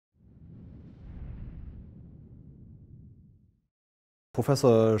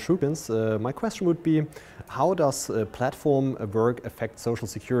Professor Schoukens, my question would be, how does platform work affect social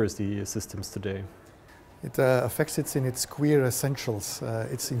security systems today? It affects it in its queer essentials.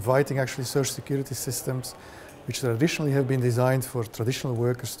 It's inviting actually social security systems which traditionally have been designed for traditional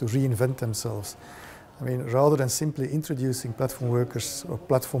workers to reinvent themselves. I mean, rather than simply introducing platform workers or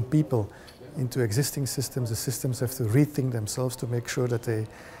platform people into existing systems, the systems have to rethink themselves to make sure that they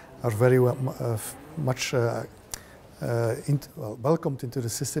are very much welcomed into the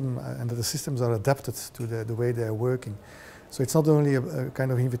system and that the systems are adapted to the way they are working. So it's not only a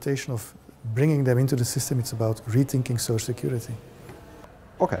kind of invitation of bringing them into the system, it's about rethinking social security.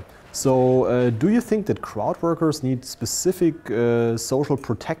 Okay, so do you think that crowd workers need specific social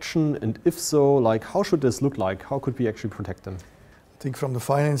protection, and if so, like how should this look like? How could we actually protect them? I think from the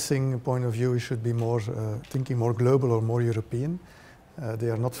financing point of view, we should be more thinking more global or more European. They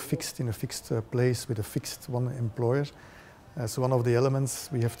are not fixed in a fixed place with a fixed one employer. So one of the elements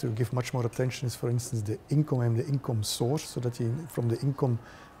we have to give much more attention is, for instance, the income and the income source, so that from the income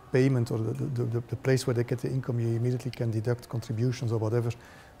payment or the place where they get the income, you immediately can deduct contributions or whatever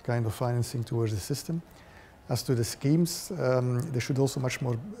kind of financing towards the system. As to the schemes, they should also much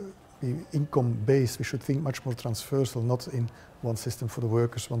more be income-based. We should think much more transversal, not in one system for the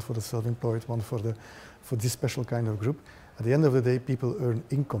workers, one for the self-employed, one for this special kind of group. At the end of the day, people earn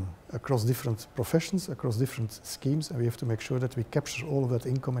income across different professions, across different schemes, and we have to make sure that we capture all of that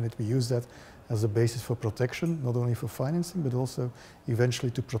income and that we use that as a basis for protection, not only for financing, but also eventually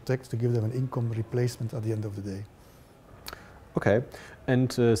to protect, to give them an income replacement at the end of the day. Okay,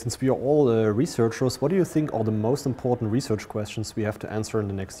 and since we are all researchers, what do you think are the most important research questions we have to answer in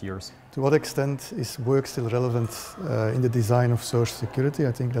the next years? To what extent is work still relevant in the design of social security?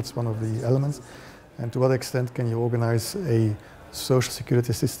 I think that's one of the elements. And to what extent can you organize a social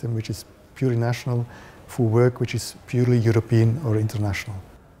security system which is purely national for work which is purely European or international?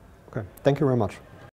 Okay, thank you very much.